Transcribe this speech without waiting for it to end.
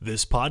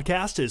This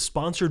podcast is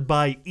sponsored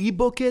by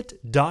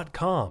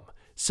ebookit.com,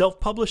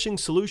 self-publishing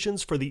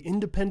solutions for the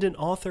independent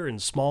author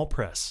and small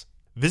press.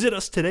 Visit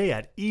us today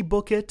at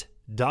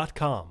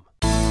ebookit.com.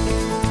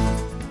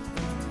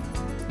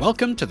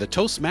 Welcome to the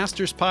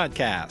Toastmasters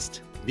Podcast,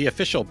 the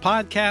official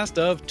podcast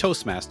of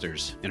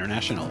Toastmasters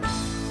International.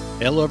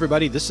 Hello,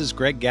 everybody. This is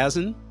Greg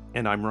Gazin.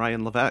 And I'm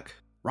Ryan Levesque.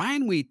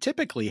 Ryan, we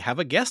typically have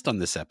a guest on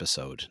this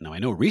episode. Now, I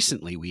know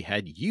recently we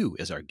had you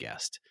as our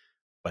guest,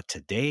 but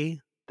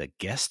today the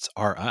guests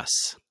are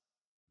us.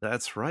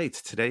 That's right.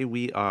 Today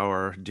we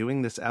are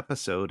doing this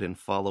episode in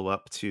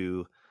follow-up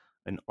to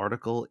an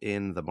article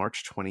in the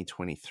March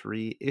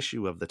 2023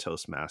 issue of the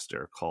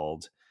Toastmaster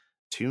called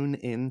Tune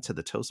In to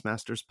the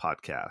Toastmasters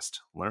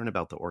Podcast. Learn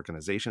about the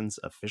organization's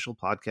official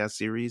podcast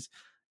series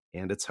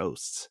and its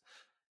hosts.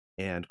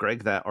 And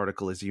Greg, that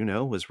article, as you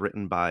know, was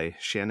written by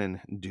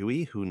Shannon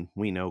Dewey, who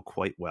we know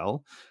quite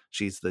well.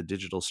 She's the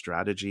digital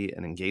strategy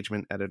and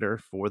engagement editor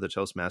for the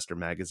Toastmaster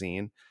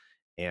magazine.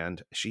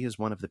 And she is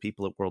one of the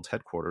people at World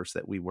Headquarters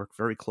that we work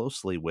very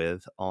closely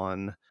with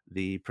on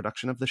the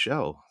production of the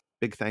show.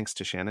 Big thanks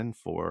to Shannon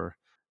for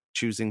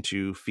choosing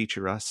to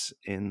feature us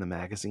in the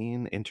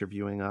magazine,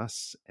 interviewing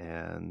us,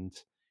 and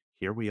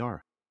here we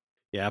are.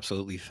 Yeah,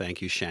 absolutely. Thank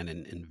you,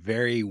 Shannon, and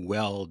very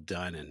well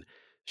done. And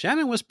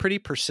Shannon was pretty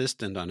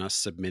persistent on us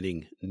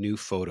submitting new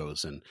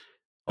photos. And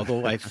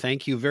although I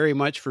thank you very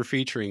much for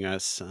featuring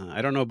us,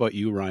 I don't know about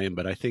you, Ryan,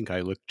 but I think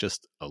I look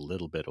just a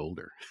little bit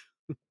older.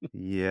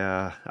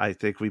 Yeah, I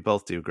think we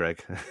both do,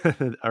 Greg.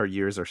 Our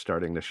years are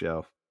starting to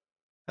show.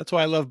 That's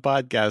why I love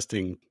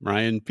podcasting,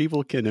 Ryan.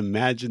 People can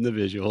imagine the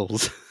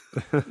visuals.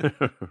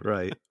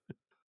 Right.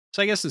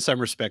 So I guess in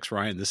some respects,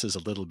 Ryan, this is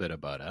a little bit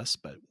about us,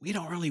 but we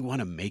don't really want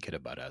to make it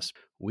about us.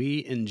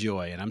 We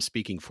enjoy, and I'm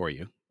speaking for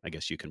you, I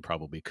guess you can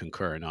probably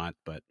concur or not,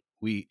 but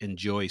we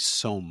enjoy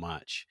so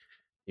much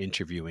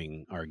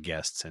interviewing our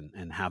guests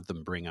and have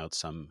them bring out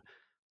some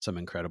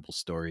incredible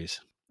stories.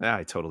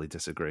 I totally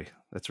disagree.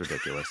 That's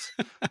ridiculous.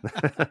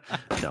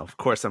 No, of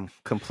course, I'm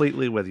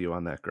completely with you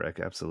on that, Greg.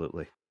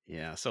 Absolutely.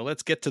 Yeah. So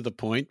let's get to the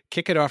point.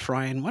 Kick it off,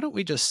 Ryan. Why don't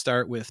we just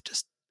start with,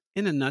 just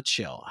in a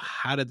nutshell,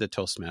 how did the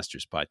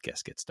Toastmasters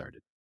podcast get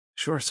started?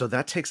 Sure. So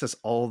that takes us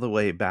all the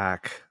way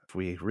back, if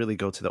we really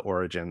go to the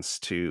origins,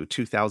 to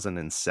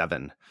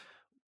 2007,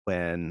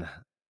 when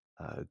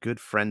a good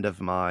friend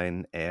of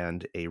mine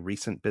and a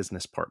recent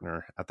business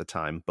partner at the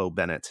time, Bo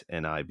Bennett,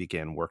 and I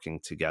began working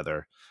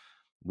together.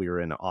 We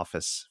were in an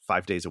office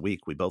 5 days a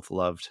week. We both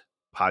loved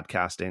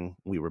podcasting.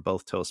 We were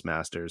both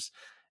Toastmasters,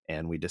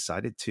 and we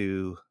decided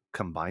to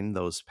combine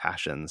those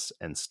passions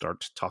and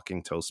start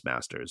Talking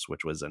Toastmasters,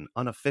 which was an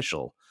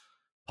unofficial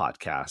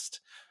podcast.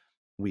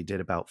 We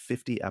did about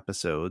 50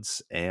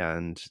 episodes,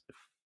 and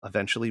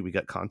eventually we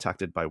got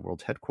contacted by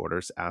World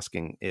Headquarters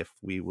asking if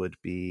we would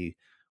be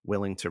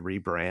willing to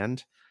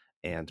rebrand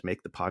and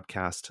make the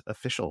podcast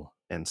official.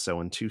 And so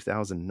in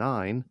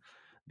 2009,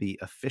 the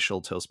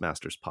official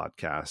Toastmasters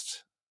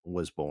podcast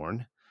was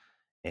born,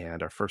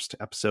 and our first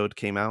episode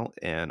came out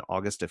in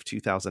August of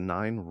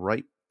 2009,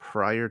 right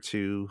prior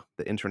to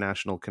the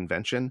international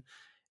convention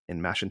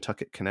in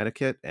Mashantucket,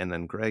 Connecticut. And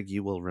then, Greg,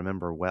 you will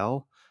remember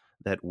well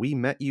that we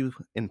met you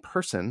in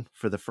person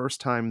for the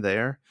first time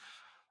there.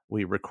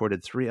 We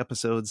recorded 3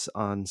 episodes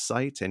on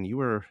site, and you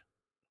were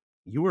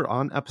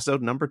on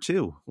episode number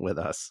 2 with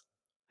us.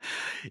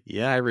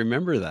 Yeah, I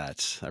remember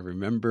that. I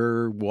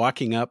remember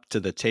walking up to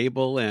the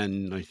table,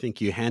 and I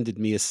think you handed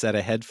me a set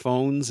of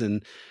headphones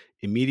and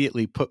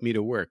immediately put me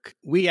to work.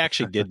 We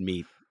actually did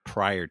meet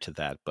prior to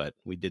that, but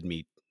we did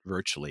meet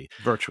virtually.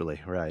 Virtually,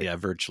 right. Yeah,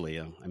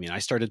 virtually. I mean, I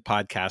started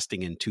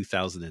podcasting in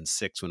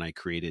 2006 when I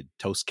created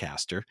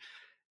Toastcaster,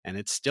 and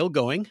it's still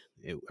going.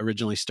 It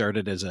originally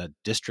started as a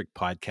district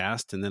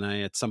podcast, and then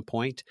at some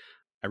point,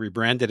 I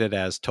rebranded it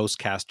as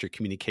Toastcaster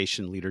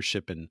Communication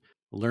Leadership and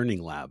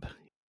Learning Lab.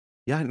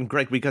 Yeah, and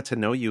Greg, we got to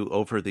know you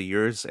over the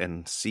years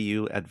and see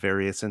you at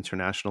various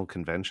international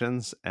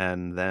conventions.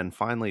 And then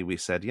finally we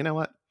said, you know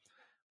what?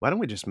 Why don't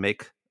we just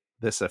make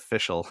this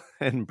official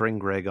and bring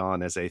Greg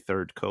on as a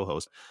third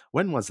co-host?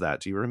 When was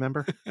that? Do you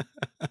remember?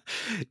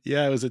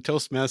 Yeah, it was a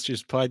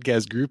Toastmasters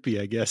podcast groupie,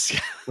 I guess.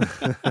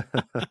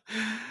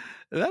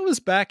 That was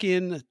back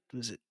in,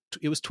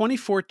 it was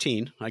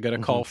 2014. I got a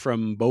call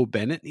from Bo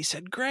Bennett. He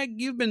said, Greg,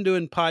 you've been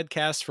doing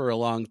podcasts for a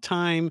long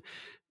time,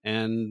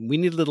 and we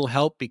need a little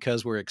help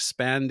because we're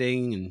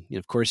expanding. And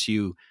of course,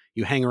 you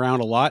hang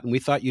around a lot, and we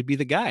thought you'd be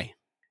the guy.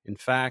 In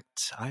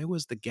fact, I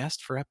was the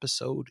guest for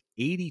episode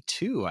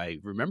 82. I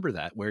remember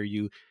that, where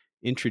you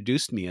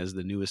introduced me as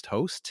the newest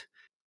host.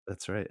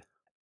 That's right.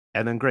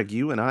 And then, Greg,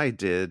 you and I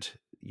did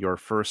your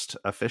first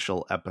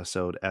official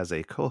episode as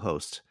a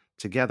co-host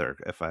together,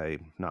 if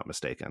I'm not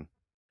mistaken.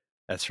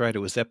 That's right. It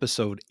was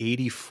episode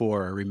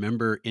 84. I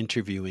remember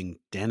interviewing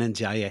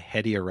Dhananjaya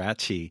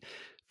Hediarachi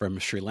from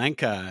Sri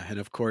Lanka. And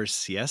of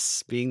course,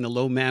 yes, being the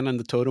low man on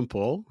the totem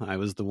pole, I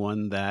was the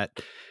one that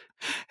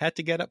had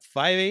to get up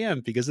 5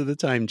 a.m. because of the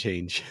time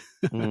change.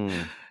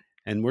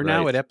 And we're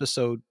now at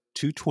episode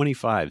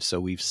 225. So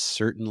we've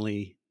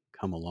certainly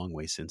come a long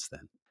way since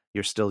then.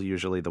 You're still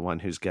usually the one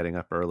who's getting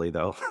up early,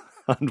 though.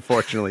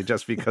 Unfortunately,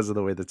 just because of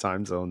the way the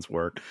time zones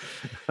work,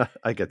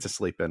 I get to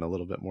sleep in a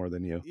little bit more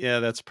than you. Yeah,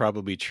 that's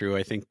probably true.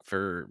 I think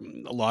for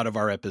a lot of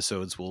our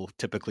episodes, we'll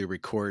typically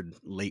record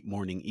late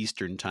morning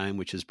Eastern time,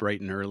 which is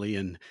bright and early.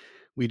 And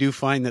we do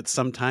find that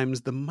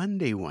sometimes the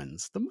Monday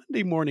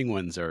morning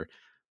ones are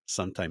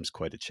sometimes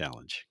quite a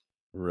challenge.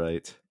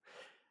 Right.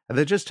 And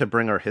then just to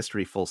bring our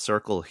history full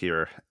circle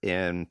here,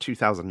 in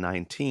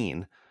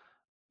 2019,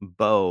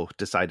 Bo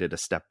decided to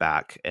step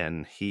back,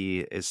 and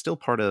he is still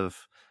part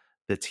of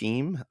the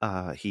team.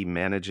 He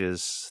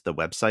manages the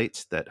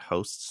website that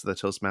hosts the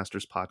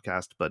Toastmasters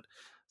podcast, but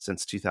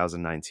since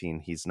 2019,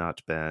 he's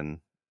not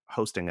been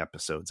hosting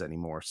episodes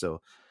anymore.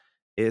 So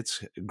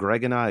it's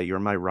Greg and I. You're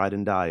my ride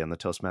and die on the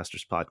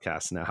Toastmasters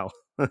podcast now.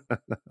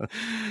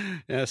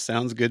 Yeah,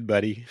 sounds good,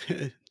 buddy.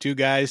 Two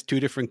guys,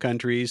 two different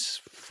countries,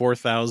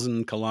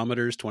 4,000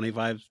 kilometers,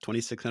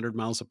 2,600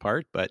 miles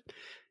apart, but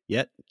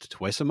yet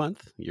twice a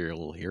month,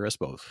 you'll hear us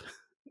both.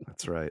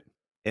 That's right.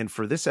 And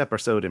for this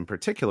episode in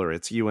particular,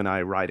 it's you and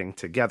I riding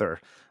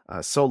together,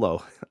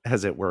 solo,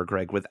 as it were,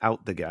 Greg,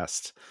 without the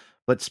guest.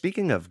 But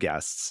speaking of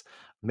guests,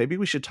 maybe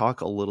we should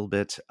talk a little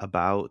bit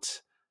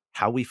about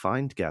how we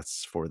find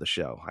guests for the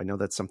show. I know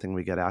that's something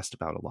we get asked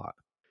about a lot.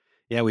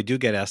 Yeah, we do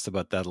get asked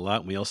about that a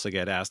lot. And we also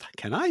get asked,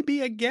 can I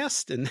be a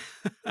guest? And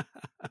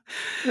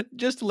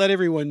just to let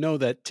everyone know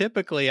that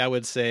typically I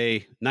would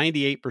say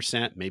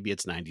 98%, maybe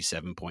it's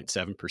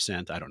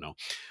 97.7%, I don't know.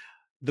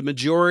 The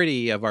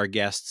majority of our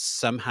guests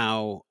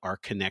somehow are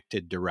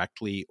connected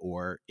directly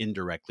or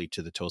indirectly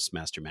to the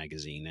Toastmaster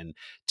magazine. And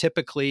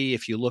typically,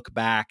 if you look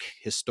back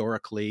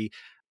historically,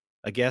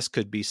 a guest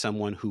could be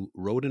someone who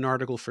wrote an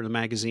article for the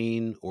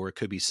magazine, or it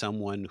could be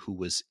someone who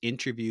was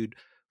interviewed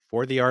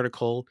for the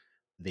article.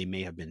 They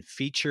may have been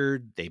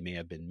featured, they may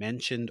have been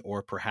mentioned,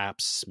 or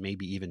perhaps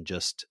maybe even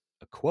just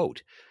a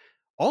quote.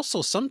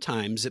 Also,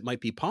 sometimes it might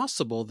be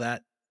possible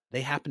that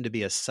they happen to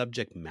be a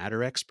subject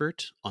matter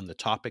expert on the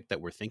topic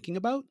that we're thinking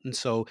about. And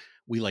so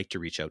we like to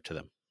reach out to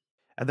them.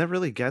 And that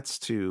really gets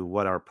to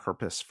what our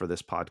purpose for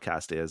this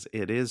podcast is.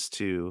 It is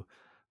to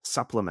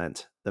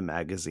supplement the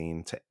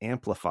magazine, to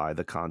amplify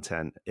the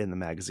content in the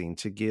magazine,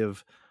 to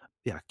give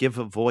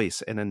a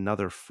voice in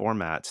another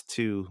format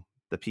to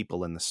the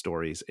people and the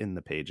stories in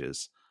the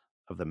pages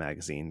of the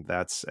magazine.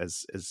 That's,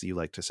 as you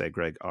like to say,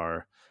 Greg,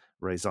 our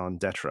raison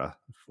d'etre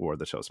for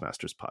the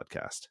Toastmasters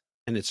podcast.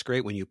 And it's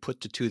great when you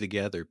put the two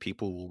together.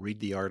 People will read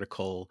the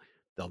article,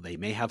 they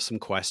may have some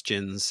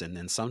questions, and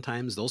then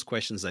sometimes those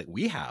questions that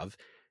we have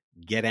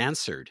get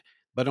answered.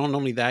 But not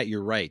only that,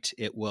 you're right,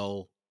 it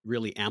will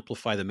really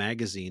amplify the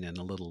magazine and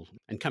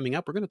coming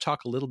up, we're going to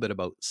talk a little bit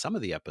about some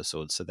of the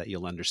episodes so that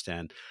you'll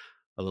understand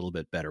a little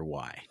bit better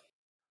why.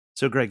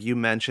 So, Greg, you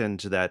mentioned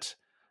that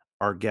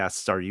our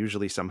guests are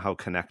usually somehow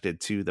connected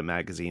to the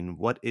magazine.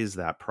 What is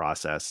that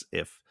process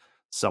if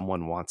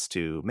someone wants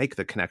to make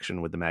the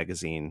connection with the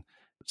magazine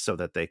so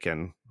that they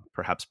can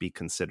perhaps be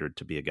considered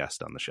to be a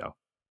guest on the show?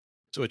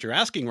 So what you're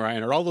asking,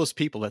 Ryan, are all those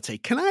people that say,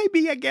 can I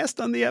be a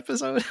guest on the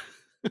episode?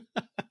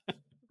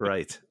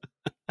 Right.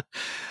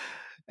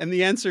 And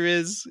the answer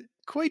is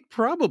quite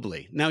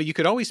probably. Now, you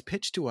could always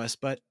pitch to us,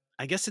 but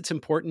I guess it's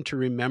important to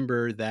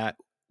remember that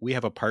we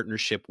have a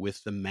partnership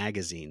with the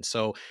magazine.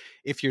 So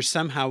if you're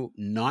somehow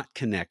not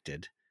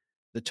connected,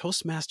 the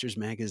Toastmasters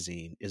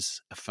magazine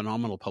is a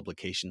phenomenal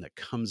publication that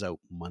comes out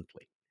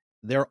monthly.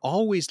 They're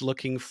always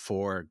looking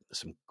for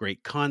some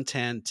great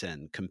content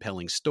and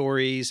compelling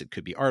stories. It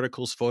could be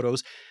articles,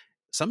 photos.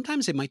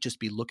 Sometimes they might just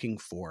be looking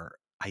for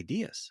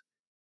ideas.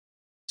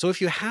 So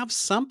if you have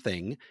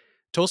something,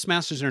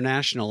 Toastmasters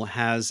International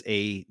has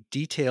a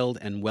detailed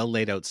and well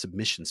laid out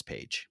submissions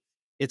page.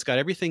 It's got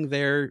everything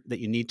there that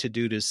you need to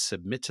do to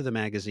submit to the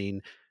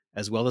magazine,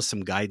 as well as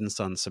some guidance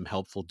on some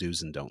helpful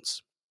do's and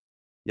don'ts.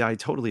 Yeah, I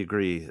totally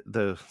agree.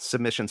 The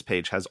submissions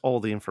page has all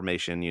the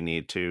information you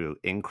need to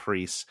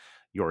increase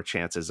your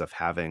chances of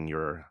having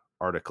your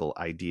article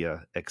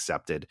idea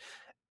accepted.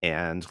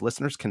 And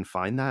listeners can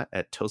find that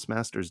at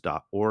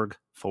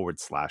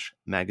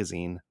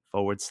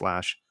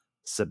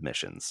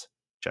toastmasters.org/magazine/submissions.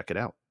 Check it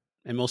out.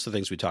 And most of the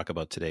things we talk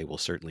about today, we'll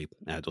certainly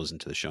add those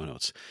into the show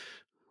notes.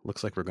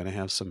 Looks like we're going to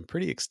have some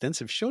pretty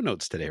extensive show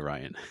notes today,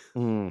 Ryan.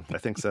 I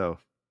think so.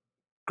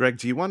 Greg,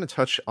 do you want to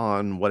touch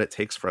on what it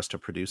takes for us to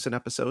produce an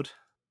episode?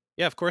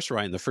 Yeah, of course,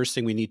 Ryan. The first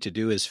thing we need to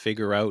do is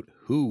figure out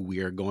who we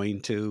are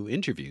going to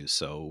interview.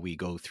 So we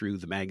go through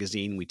the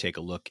magazine, we take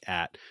a look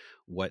at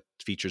what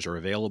features are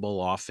available.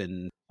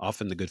 Often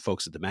the good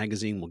folks at the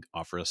magazine will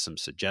offer us some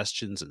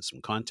suggestions and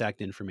some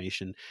contact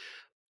information.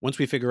 Once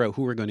we figure out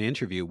who we're going to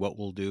interview, what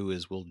we'll do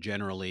is we'll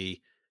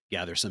generally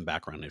gather some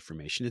background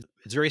information.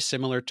 It's very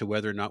similar to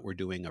whether or not we're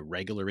doing a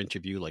regular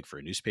interview, like for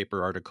a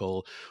newspaper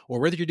article, or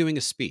whether you're doing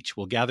a speech.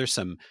 We'll gather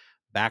some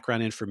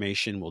background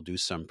information, we'll do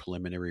some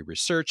preliminary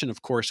research, and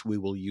of course, we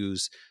will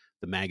use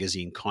the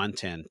magazine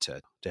content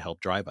to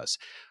help drive us.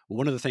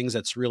 One of the things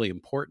that's really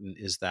important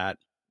is that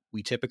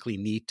we typically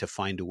need to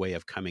find a way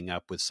of coming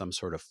up with some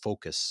sort of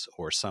focus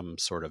or some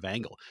sort of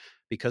angle.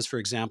 Because, for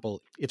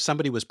example, if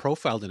somebody was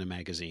profiled in a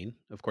magazine,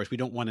 of course, we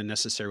don't want to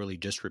necessarily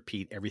just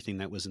repeat everything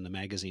that was in the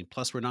magazine.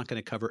 Plus, we're not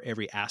going to cover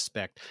every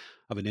aspect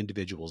of an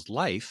individual's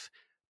life,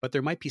 but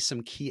there might be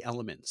some key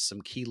elements,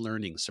 some key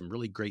learnings, some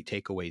really great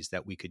takeaways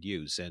that we could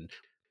use. And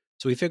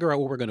so we figure out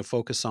what we're going to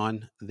focus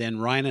on. Then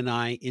Ryan and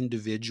I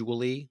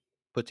individually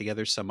put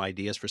together some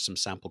ideas for some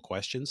sample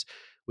questions.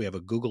 We have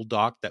a Google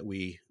Doc that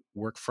we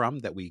work from,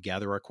 that we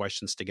gather our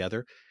questions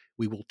together.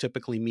 We will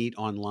typically meet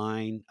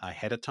online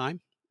ahead of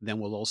time. Then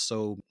we'll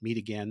also meet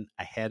again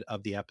ahead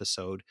of the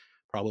episode,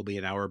 probably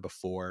an hour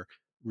before,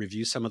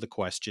 review some of the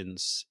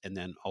questions, and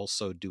then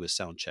also do a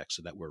sound check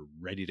so that we're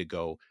ready to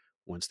go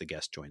once the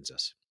guest joins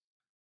us.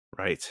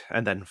 Right.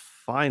 And then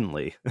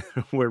finally,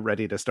 we're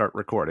ready to start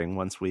recording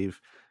once we've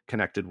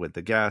connected with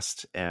the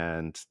guest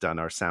and done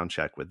our sound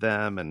check with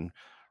them and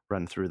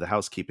run through the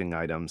housekeeping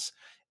items.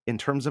 In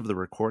terms of the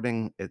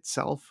recording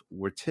itself,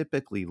 we're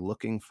typically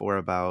looking for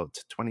about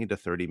 20 to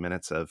 30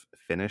 minutes of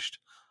finished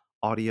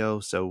audio.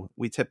 So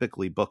we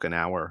typically book an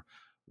hour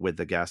with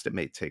the guest. It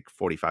may take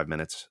 45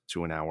 minutes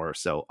to an hour or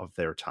so of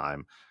their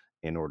time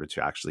in order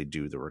to actually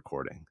do the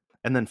recording.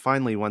 And then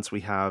finally, once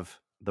we have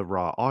the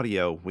raw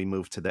audio, we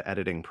move to the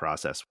editing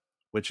process,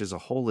 which is a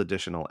whole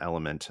additional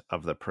element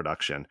of the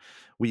production.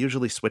 We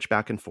usually switch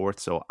back and forth,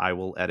 so I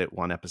will edit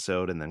one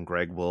episode and then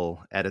Greg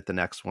will edit the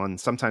next one.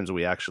 Sometimes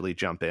we actually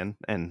jump in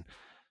and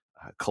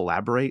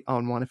collaborate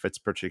on one if it's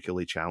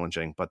particularly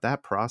challenging, but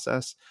that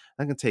process,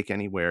 that can take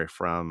anywhere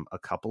from a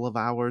couple of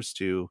hours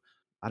to,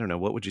 I don't know,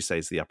 what would you say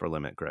is the upper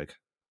limit, Greg?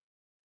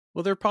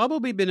 Well, there have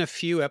probably been a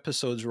few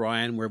episodes,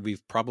 Ryan, where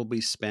we've probably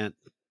spent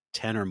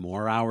 10 or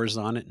more hours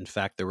on it. In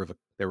fact, there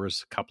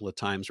was a couple of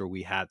times where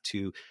we had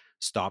to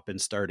stop and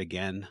start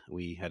again.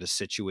 We had a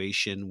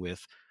situation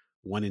with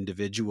one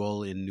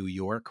individual in New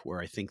York where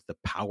I think the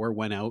power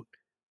went out.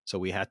 So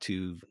we had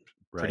to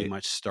pretty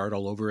much start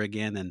all over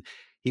again. And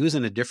he was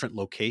in a different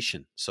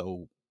location.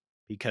 So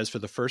because for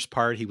the first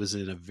part, he was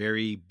in a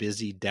very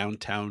busy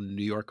downtown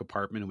New York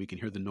apartment and we can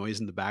hear the noise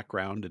in the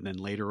background. And then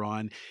later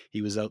on,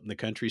 he was out in the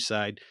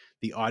countryside.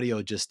 The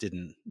audio just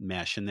didn't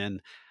mesh.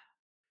 And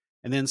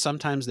then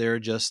sometimes there are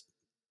just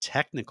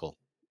technical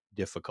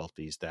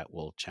difficulties that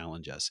will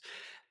challenge us.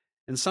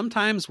 And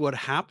sometimes what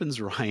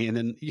happens, Ryan,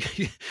 and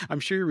I'm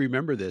sure you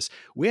remember this,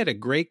 we had a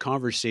great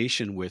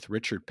conversation with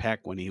Richard Peck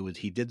when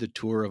he did the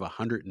tour of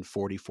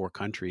 144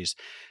 countries.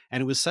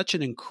 And it was such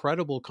an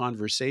incredible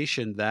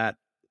conversation that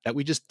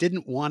we just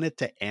didn't want it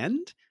to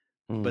end.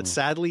 But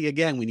sadly,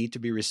 again, we need to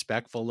be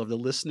respectful of the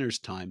listener's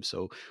time.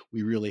 So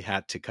we really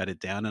had to cut it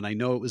down. And I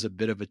know it was a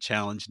bit of a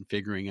challenge in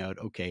figuring out,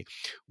 okay,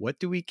 what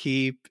do we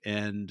keep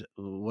and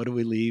what do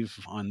we leave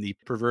on the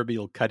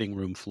proverbial cutting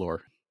room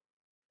floor?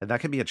 And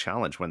that can be a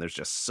challenge when there's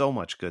just so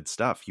much good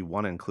stuff. You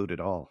want to include it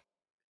all.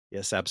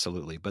 Yes,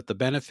 absolutely. But the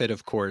benefit,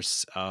 of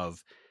course,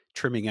 of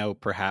trimming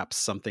out perhaps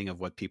something of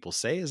what people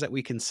say is that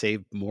we can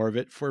save more of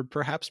it for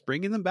perhaps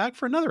bringing them back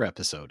for another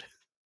episode.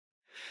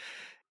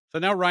 So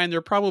now, Ryan, there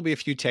are probably a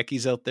few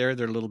techies out there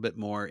that are a little bit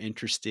more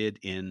interested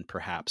in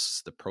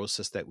perhaps the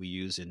process that we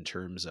use in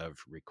terms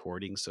of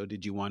recording. So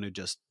did you want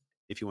to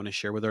if you want to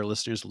share with our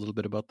listeners a little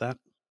bit about that?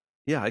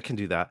 Yeah, I can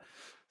do that.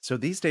 So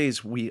these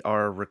days we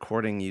are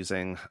recording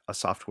using a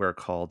software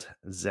called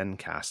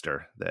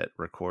Zencastr that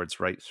records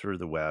right through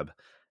the web.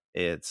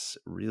 It's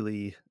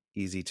really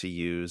easy to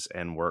use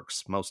and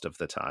works most of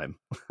the time.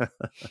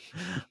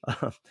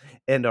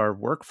 And our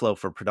workflow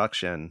for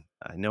production,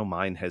 I know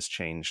mine has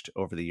changed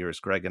over the years.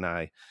 Greg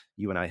and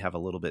you and I have a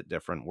little bit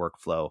different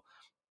workflow.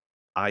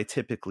 I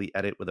typically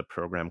edit with a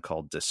program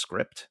called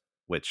Descript,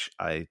 which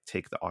I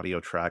take the audio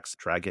tracks,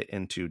 drag it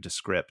into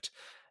Descript,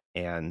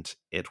 and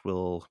it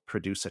will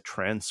produce a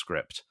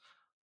transcript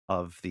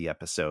of the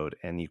episode.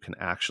 And you can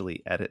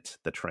actually edit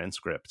the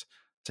transcript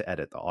to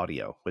edit the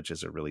audio, which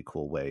is a really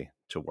cool way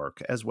to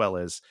work, as well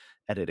as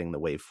editing the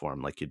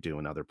waveform like you do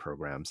in other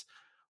programs.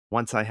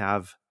 Once I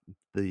have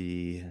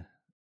the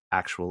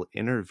actual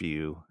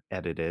interview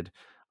edited,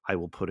 I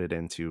will put it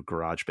into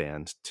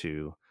GarageBand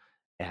to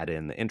add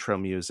in the intro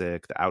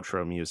music, the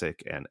outro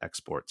music, and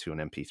export to an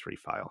MP3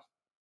 file.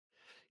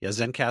 Yeah,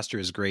 Zencastr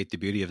is great. The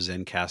beauty of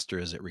Zencastr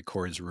is it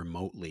records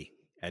remotely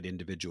at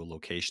individual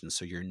locations.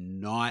 So you're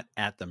not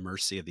at the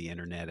mercy of the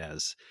internet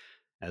as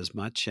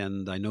much.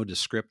 And I know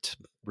Descript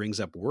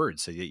brings up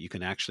words so that you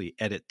can actually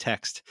edit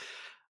text.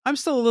 I'm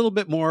still a little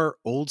bit more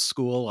old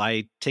school.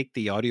 I take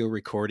the audio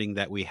recording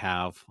that we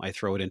have, I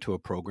throw it into a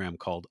program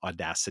called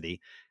Audacity,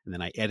 and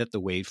then I edit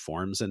the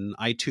waveforms, and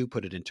I too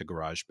put it into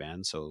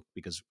GarageBand. So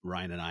because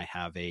Ryan and I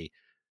have a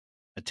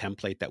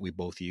template that we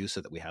both use so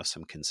that we have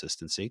some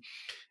consistency.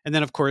 And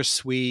then, of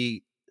course,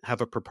 we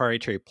have a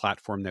proprietary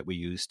platform that we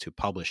use to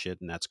publish it,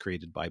 and that's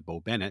created by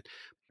Bo Bennett.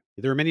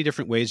 There are many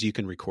different ways you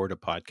can record a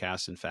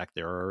podcast. In fact,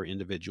 there are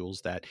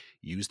individuals that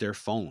use their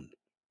phone,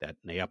 that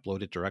they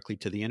upload it directly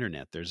to the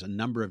internet. There's a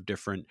number of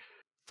different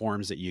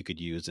forms that you could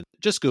use, and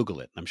just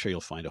Google it. I'm sure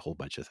you'll find a whole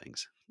bunch of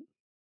things.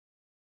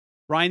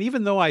 Ryan,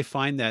 even though I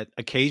find that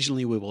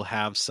occasionally we will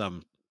have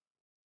some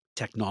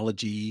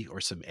technology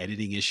or some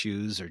editing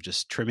issues or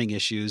just trimming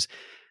issues.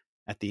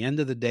 At the end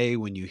of the day,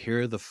 when you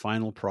hear the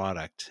final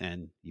product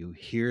and you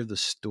hear the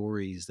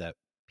stories that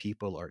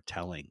people are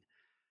telling,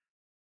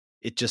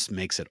 it just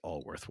makes it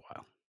all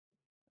worthwhile.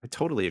 I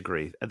totally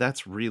agree.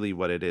 That's really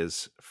what it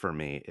is for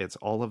me. It's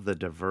all of the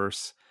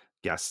diverse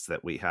guests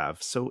that we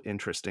have. So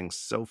interesting,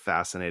 so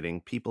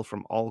fascinating, people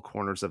from all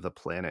corners of the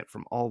planet,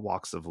 from all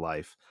walks of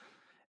life,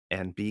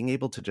 and being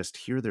able to just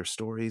hear their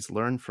stories,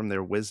 learn from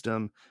their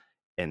wisdom,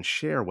 and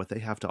share what they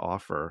have to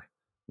offer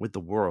with the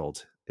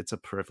world. It's a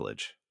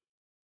privilege.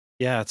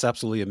 Yeah, it's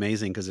absolutely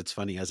amazing because it's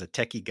funny. As a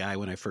techie guy,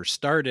 when I first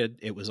started,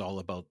 it was all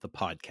about the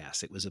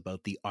podcast. It was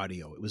about the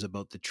audio. It was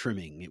about the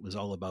trimming. It was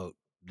all about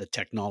the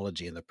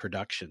technology and the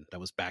production. That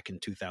was back in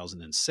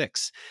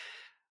 2006.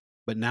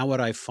 But now what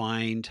I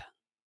find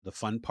the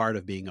fun part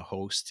of being a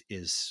host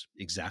is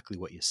exactly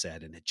what you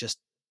said. And it just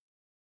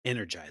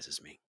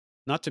energizes me.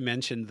 Not to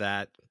mention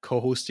that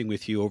co-hosting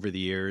with you over the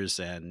years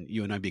and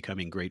you and I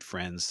becoming great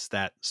friends,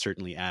 that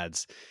certainly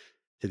adds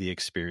to the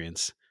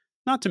experience.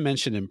 Not to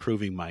mention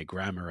improving my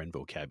grammar and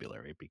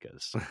vocabulary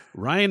because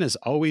Ryan is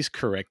always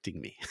correcting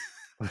me.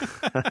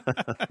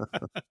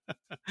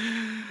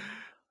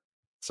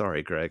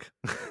 Sorry, Greg.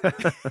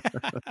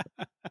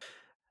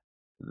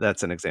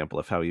 That's an example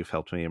of how you've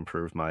helped me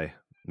improve my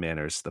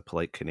manners, the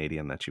polite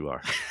Canadian that you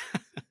are.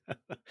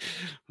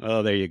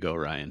 Oh, there you go,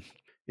 Ryan.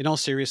 In all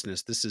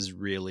seriousness, this is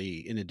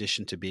really, in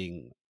addition to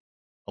being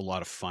a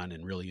lot of fun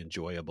and really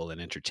enjoyable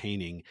and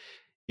entertaining,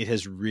 it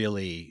has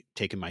really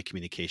taken my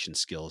communication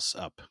skills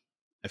up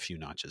a few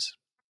notches.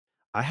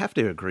 I have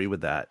to agree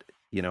with that.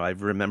 I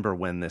remember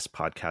when this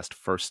podcast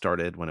first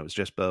started, when it was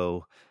just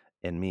Bo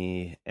and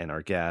me and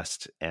our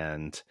guest,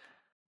 and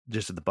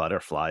just the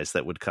butterflies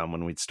that would come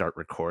when we'd start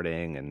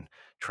recording and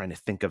trying to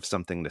think of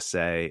something to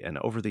say. And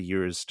over the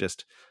years,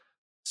 just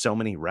so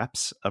many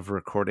reps of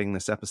recording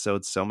this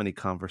episode, so many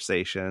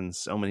conversations,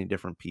 so many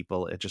different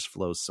people. It just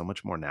flows so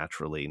much more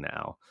naturally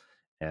now.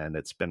 And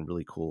it's been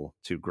really cool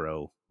to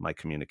grow my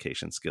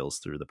communication skills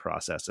through the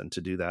process and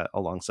to do that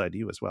alongside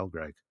you as well,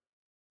 Greg.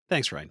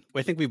 Thanks, Ryan.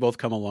 I think we both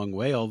come a long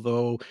way,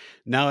 although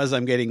now as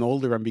I'm getting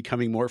older, I'm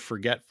becoming more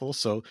forgetful.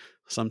 So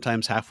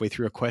sometimes halfway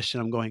through a question,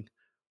 I'm going,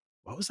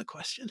 what was the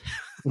question?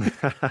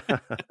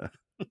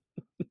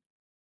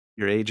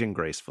 You're aging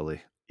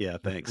gracefully. Yeah,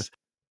 thanks.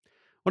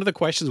 One of the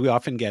questions we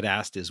often get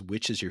asked is,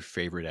 which is your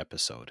favorite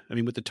episode? I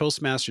mean, with the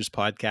Toastmasters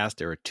podcast,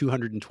 there are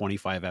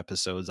 225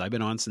 episodes. I've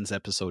been on since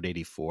episode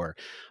 84.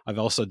 I've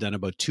also done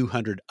about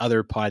 200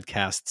 other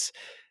podcasts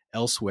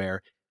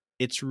elsewhere.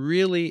 It's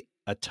really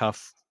a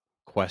tough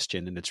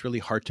question, and it's really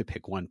hard to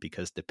pick one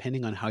because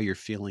depending on how you're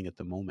feeling at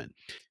the moment,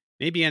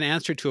 maybe an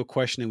answer to a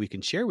question that we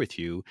can share with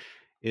you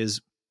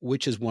is,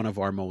 which is one of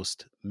our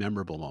most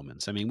memorable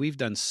moments. I mean, we've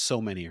done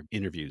so many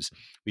interviews.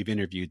 We've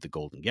interviewed the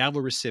Golden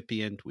Gavel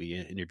recipient. We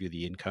interviewed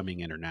the incoming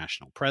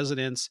international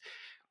presidents.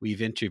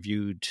 We've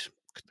interviewed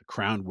the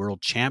crowned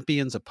world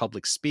champions of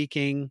public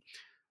speaking,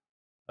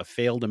 a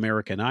failed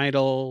American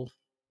Idol,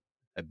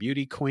 a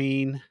beauty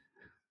queen.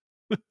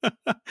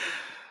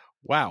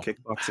 Wow.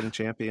 Kickboxing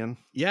champion.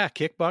 Yeah,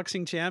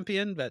 kickboxing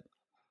champion. But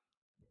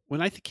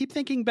when I keep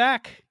thinking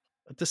back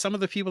to some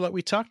of the people that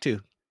we talked to,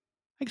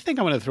 I think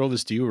I'm going to throw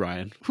this to you,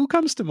 Ryan. Who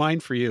comes to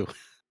mind for you?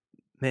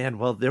 Man,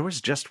 well, there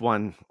was just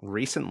one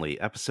recently,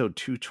 episode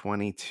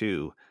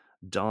 222,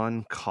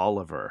 Don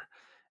Colliver.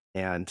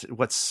 And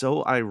what's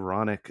so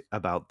ironic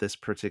about this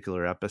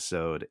particular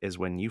episode is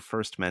when you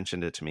first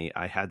mentioned it to me,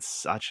 I had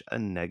such a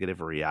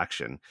negative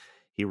reaction.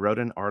 He wrote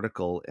an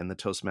article in the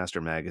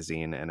Toastmaster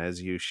magazine, and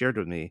as you shared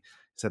with me,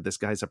 said this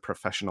guy's a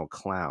professional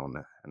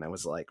clown. And I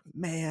was like,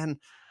 man,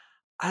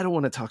 I don't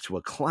want to talk to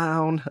a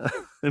clown,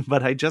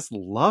 but I just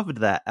loved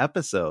that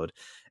episode.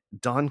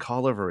 Don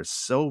Colliver is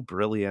so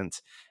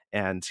brilliant,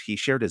 and he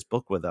shared his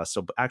book with us.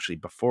 So actually,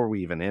 before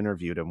we even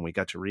interviewed him, we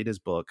got to read his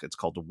book. It's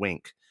called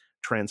Wink,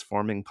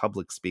 Transforming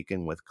Public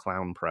Speaking with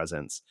Clown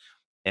Presence.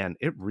 And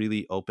it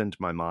really opened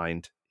my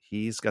mind.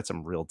 He's got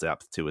some real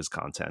depth to his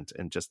content,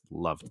 and just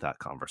loved that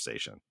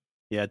conversation.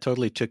 Yeah, it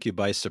totally took you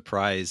by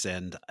surprise.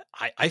 And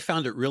I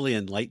found it really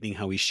enlightening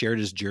how he shared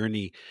his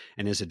journey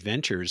and his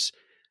adventures.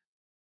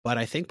 But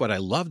I think what I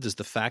loved is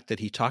the fact that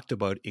he talked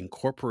about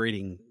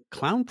incorporating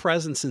clown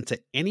presence into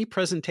any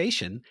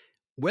presentation,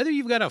 whether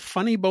you've got a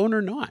funny bone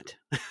or not.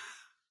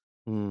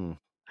 Mm.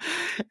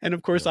 And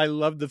of course, I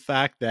love the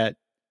fact that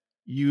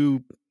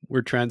you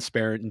were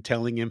transparent in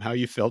telling him how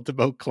you felt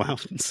about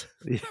clowns.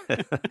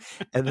 Yeah.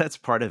 And that's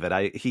part of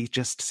it. He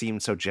just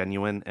seemed so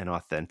genuine and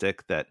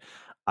authentic that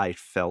I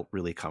felt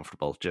really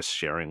comfortable just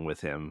sharing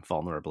with him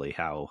vulnerably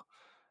how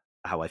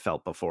I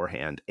felt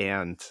beforehand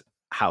and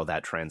how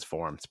that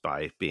transformed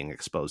by being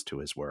exposed to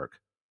his work.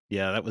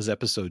 Yeah, that was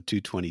episode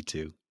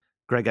 222.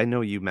 Greg, I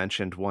know you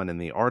mentioned one in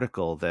the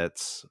article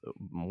that's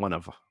one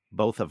of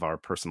both of our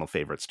personal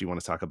favorites. Do you want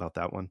to talk about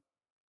that one?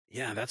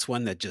 Yeah, that's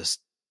one that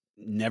just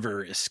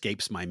never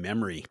escapes my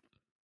memory.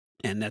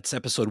 And that's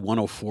episode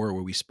 104,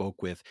 where we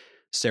spoke with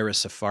Sarah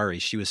Safari.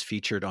 She was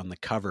featured on the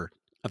cover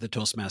of the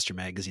Toastmaster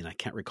magazine. I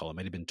can't recall. It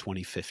might have been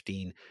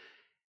 2015.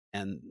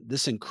 And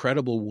this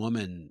incredible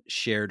woman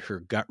shared her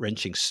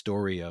gut-wrenching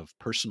story of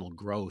personal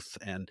growth.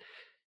 And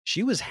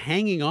she was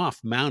hanging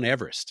off Mount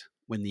Everest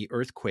when the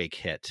earthquake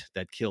hit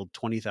that killed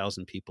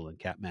 20,000 people in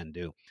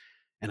Kathmandu.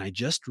 And I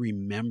just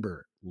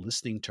remember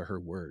listening to her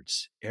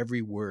words,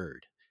 every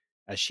word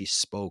as she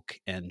spoke,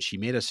 and she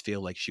made us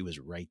feel like she was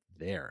right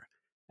there.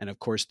 And of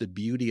course, the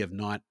beauty of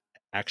not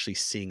actually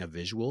seeing a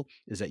visual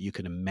is that you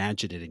can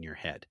imagine it in your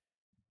head.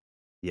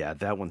 Yeah,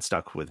 that one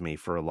stuck with me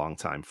for a long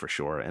time for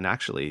sure. And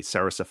actually,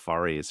 Sarah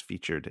Safari is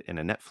featured in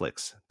a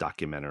Netflix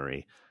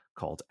documentary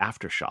called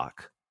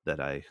Aftershock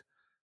that I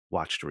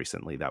watched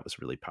recently. That was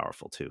really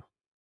powerful too.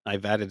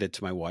 I've added it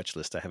to my watch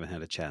list. I haven't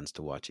had a chance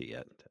to watch it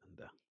yet.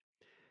 And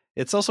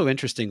it's also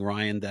interesting,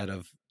 Ryan, that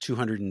of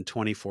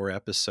 224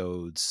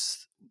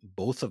 episodes,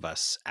 both of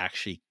us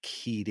actually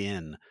keyed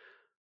in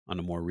on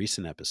a more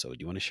recent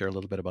episode. You want to share a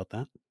little bit about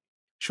that?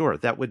 Sure,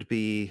 that would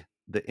be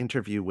the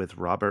interview with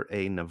Robert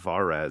A.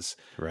 Navarez,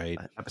 Right.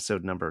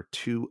 episode number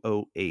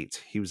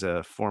 208. He was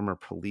a former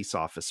police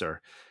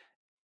officer.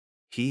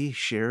 He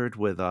shared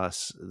with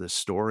us the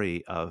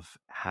story of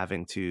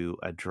having to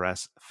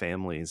address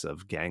families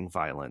of gang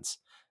violence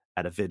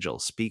at a vigil,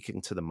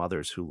 speaking to the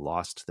mothers who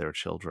lost their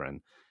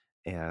children.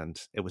 And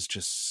it was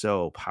just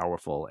so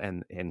powerful.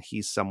 And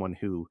he's someone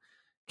who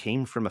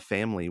came from a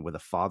family with a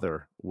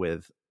father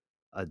with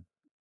a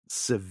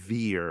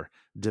severe,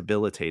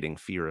 debilitating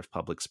fear of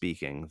public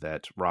speaking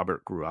that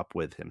Robert grew up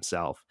with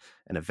himself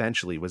and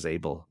eventually was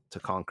able to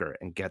conquer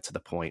and get to the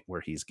point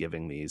where he's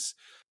giving these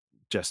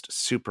just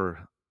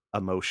super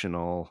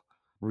emotional,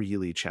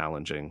 really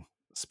challenging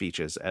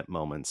speeches at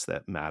moments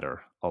that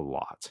matter a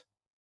lot.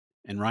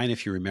 And Ryan,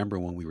 if you remember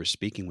when we were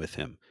speaking with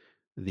him,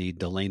 the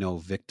Delano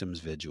Victims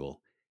Vigil,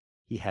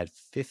 he had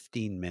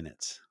 15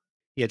 minutes.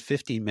 He had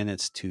 15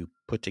 minutes to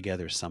put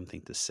together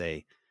something to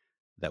say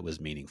that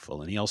was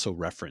meaningful. And he also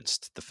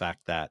referenced the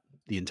fact that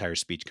the entire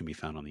speech can be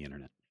found on the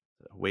internet.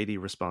 A weighty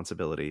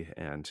responsibility,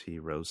 and he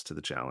rose to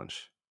the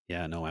challenge.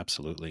 Yeah, no,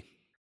 absolutely.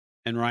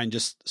 And Ryan,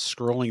 just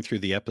scrolling through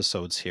the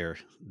episodes here,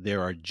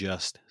 there are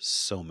just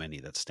so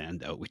many that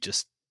stand out. We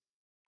just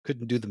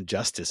couldn't do them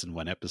justice in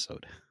one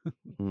episode.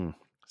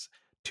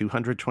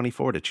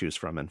 224 to choose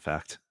from, in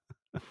fact.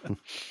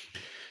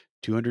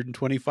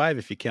 225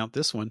 if you count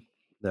this one.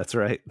 That's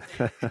right.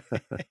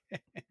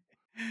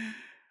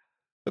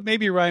 But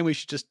maybe, Ryan, we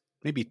should just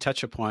maybe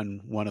touch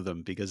upon one of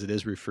them because it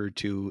is referred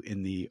to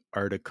in the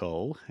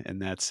article, and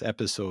that's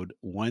episode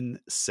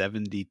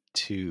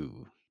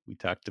 172. We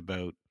talked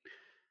about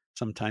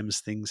sometimes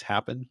things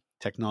happen,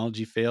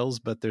 technology fails,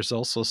 but there's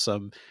also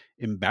some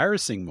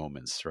embarrassing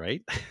moments,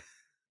 right?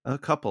 A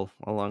couple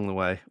along the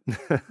way.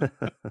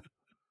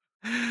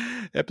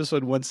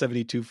 Episode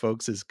 172,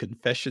 folks, is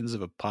Confessions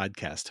of a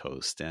Podcast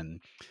Host.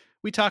 And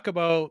we talk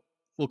about,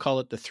 we'll call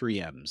it the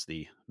 3Ms,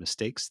 the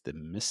mistakes, the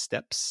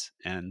missteps,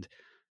 and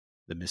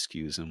the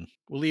miscues. And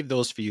we'll leave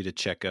those for you to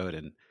check out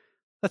and,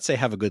 let's say,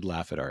 have a good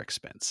laugh at our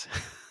expense.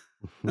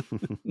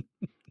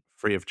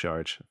 Free of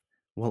charge.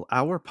 Well,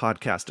 our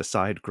podcast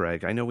aside,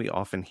 Greg, I know we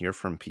often hear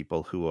from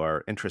people who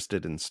are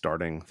interested in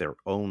starting their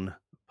own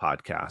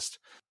podcast.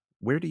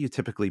 Where do you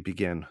typically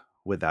begin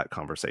with that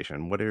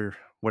conversation? What are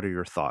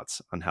your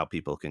thoughts on how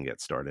people can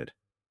get started?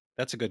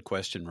 That's a good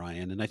question,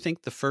 Ryan. And I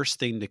think the first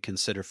thing to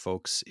consider,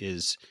 folks,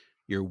 is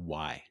your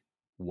why.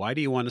 Why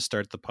do you want to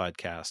start the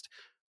podcast?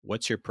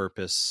 What's your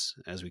purpose,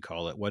 as we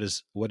call it? What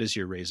is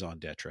your raison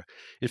d'etre?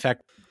 In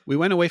fact, we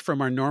went away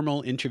from our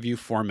normal interview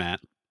format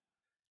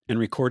and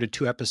recorded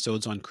 2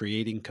 episodes on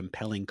creating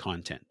compelling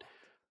content.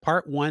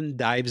 Part 1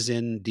 dives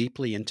in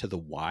deeply into the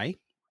why,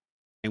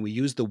 and we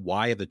use the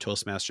why of the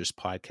Toastmasters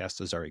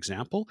podcast as our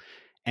example.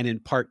 And in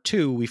part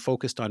 2, we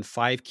focused on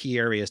 5 key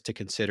areas to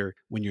consider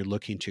when you're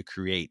looking to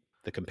create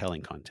the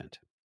compelling content.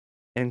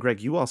 And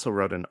Greg, you also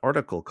wrote an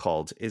article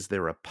called "Is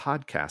There a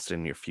Podcast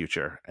in Your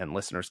Future?" And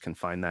listeners can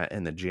find that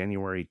in the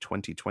January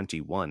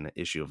 2021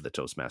 issue of the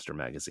Toastmaster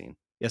magazine.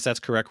 Yes, that's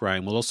correct,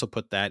 Ryan. We'll also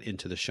put that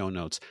into the show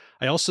notes.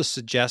 I also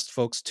suggest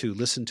folks to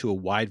listen to a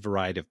wide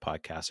variety of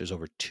podcasts. There's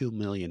over 2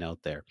 million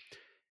out there.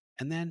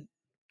 And then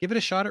give it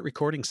a shot at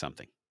recording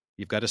something.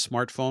 You've got a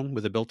smartphone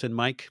with a built-in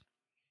mic.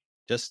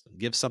 Just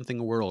give something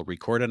a whirl.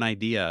 Record an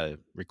idea,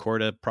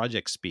 record a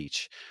project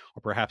speech,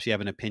 or perhaps you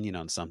have an opinion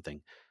on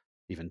something.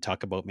 Even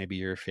talk about maybe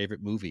your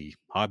favorite movie,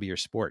 hobby, or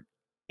sport.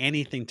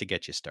 Anything to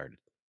get you started.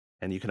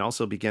 And you can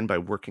also begin by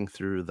working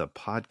through the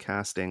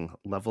podcasting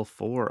level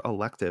 4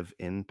 elective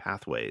in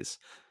Pathways.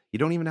 You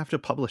don't even have to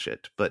publish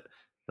it, but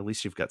at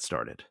least you've got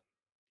started.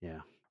 Yeah.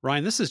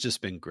 Ryan, this has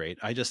just been great.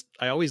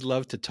 I always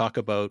love to talk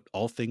about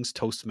all things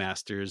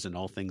Toastmasters and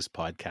all things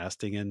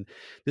podcasting, and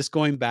just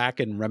going back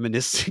and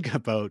reminiscing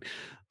about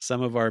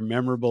some of our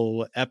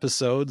memorable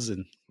episodes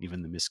and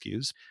even the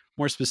miscues,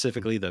 more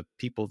specifically, the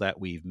people that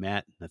we've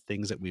met, the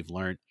things that we've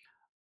learned.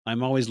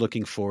 I'm always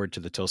looking forward to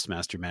the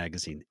Toastmaster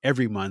magazine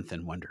every month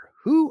and wonder,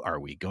 who are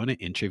we going to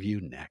interview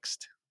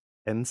next?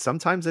 And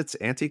sometimes it's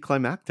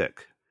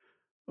anticlimactic.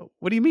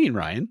 What do you mean,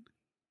 Ryan?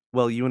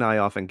 Well, you and I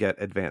often get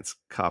advanced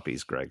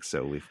copies, Greg,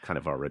 so we've kind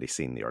of already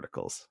seen the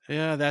articles.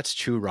 Yeah, that's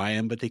true,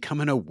 Ryan, but they come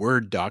in a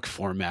Word doc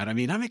format. I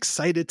mean, I'm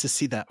excited to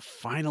see that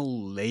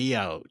final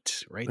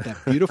layout, right?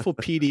 That beautiful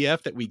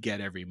PDF that we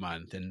get every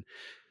month. And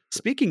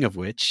speaking of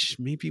which,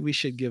 maybe we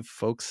should give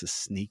folks a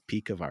sneak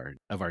peek of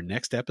our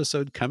next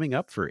episode coming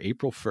up for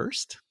April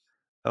 1st.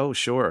 Oh,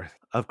 sure.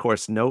 Of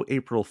course, no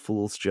April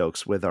Fool's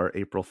jokes with our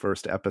April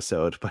 1st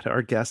episode, but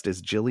our guest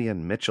is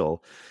Jillian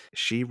Mitchell.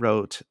 She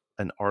wrote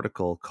an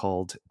article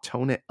called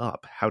Tone It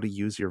Up, How to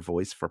Use Your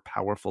Voice for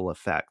Powerful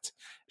Effect.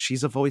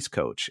 She's a voice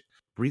coach.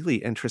 Really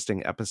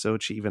interesting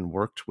episode. She even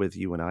worked with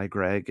you and I,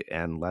 Greg,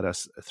 and led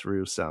us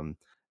through some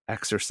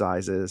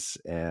exercises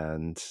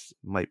and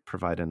might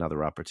provide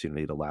another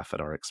opportunity to laugh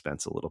at our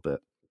expense a little bit.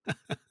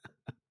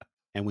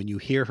 And when you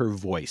hear her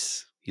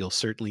voice, you'll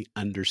certainly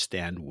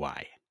understand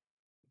why.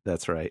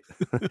 That's right.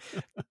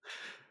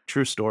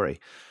 True story.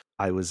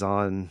 I was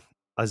on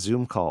a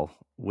Zoom call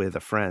with a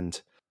friend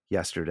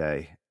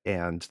yesterday,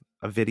 and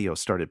a video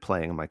started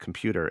playing on my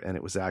computer, and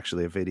it was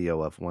actually a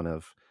video of one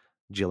of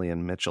Jillian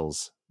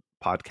Mitchell's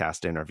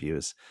podcast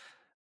interviews.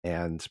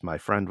 And my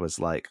friend was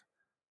like,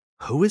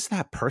 "Who is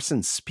that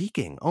person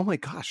speaking? Oh my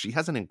gosh, she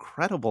has an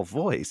incredible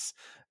voice."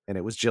 And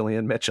it was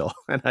Jillian Mitchell.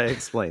 And I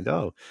explained,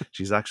 oh,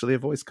 she's actually a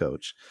voice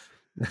coach.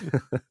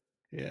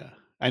 Yeah.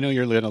 I know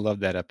you're going to love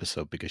that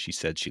episode because she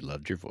said she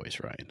loved your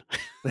voice, Ryan.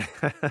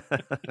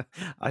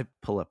 I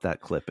pull up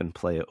that clip and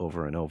play it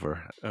over and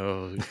over.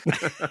 Oh.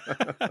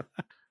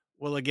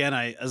 Well, again,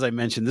 as I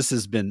mentioned, this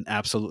has been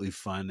absolutely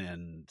fun.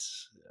 And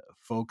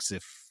folks,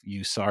 if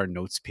you saw our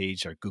notes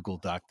page, our Google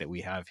Doc that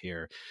we have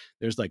here,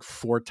 there's like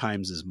 4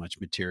 times as much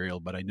material.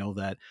 But I know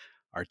that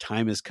our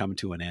time has come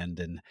to an end.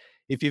 And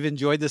if you've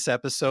enjoyed this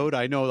episode,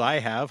 I know I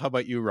have. How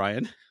about you,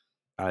 Ryan?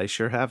 I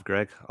sure have,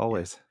 Greg.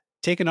 Always.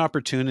 Take an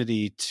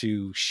opportunity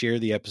to share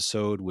the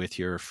episode with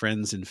your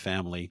friends and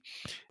family.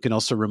 You can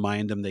also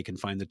remind them they can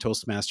find the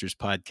Toastmasters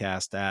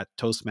podcast at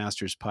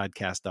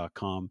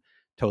toastmasterspodcast.com,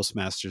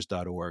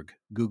 toastmasters.org,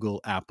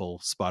 Google, Apple,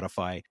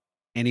 Spotify,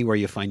 anywhere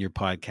you find your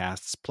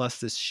podcasts.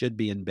 Plus, this should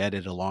be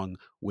embedded along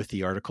with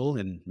the article,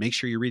 and make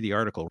sure you read the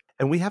article.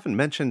 And we haven't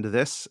mentioned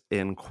this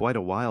in quite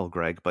a while,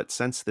 Greg, but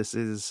since this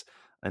is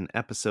an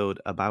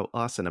episode about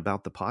us and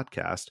about the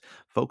podcast,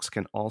 folks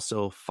can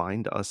also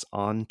find us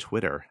on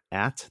Twitter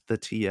at the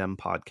TM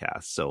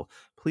Podcast. So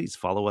please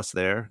follow us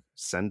there.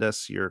 Send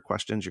us your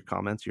questions, your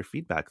comments, your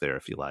feedback there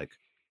if you like.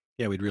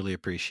 Yeah, we'd really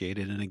appreciate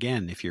it. And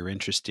again, if you're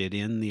interested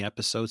in the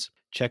episodes,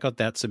 check out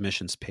that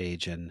submissions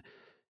page and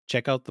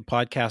check out the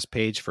podcast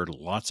page for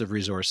lots of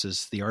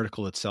resources. The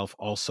article itself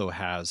also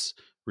has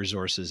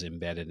resources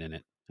embedded in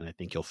it, and I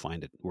think you'll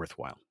find it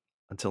worthwhile.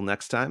 Until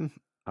next time,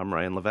 I'm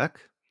Ryan Levesque.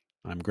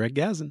 I'm Greg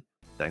Gazin.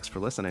 Thanks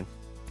for listening.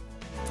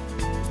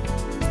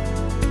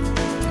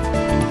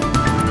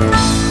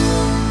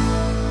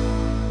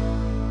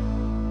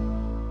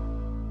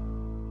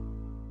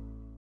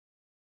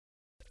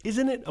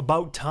 Isn't it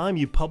about time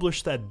you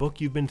published that book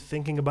you've been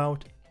thinking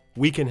about?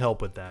 We can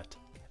help with that.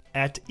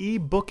 At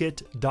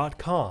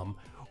ebookit.com,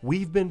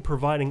 we've been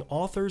providing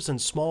authors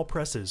and small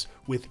presses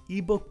with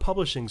ebook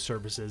publishing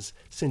services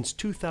since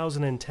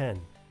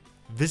 2010.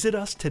 Visit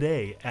us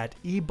today at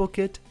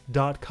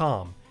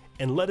ebookit.com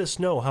and let us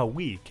know how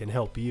we can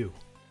help you.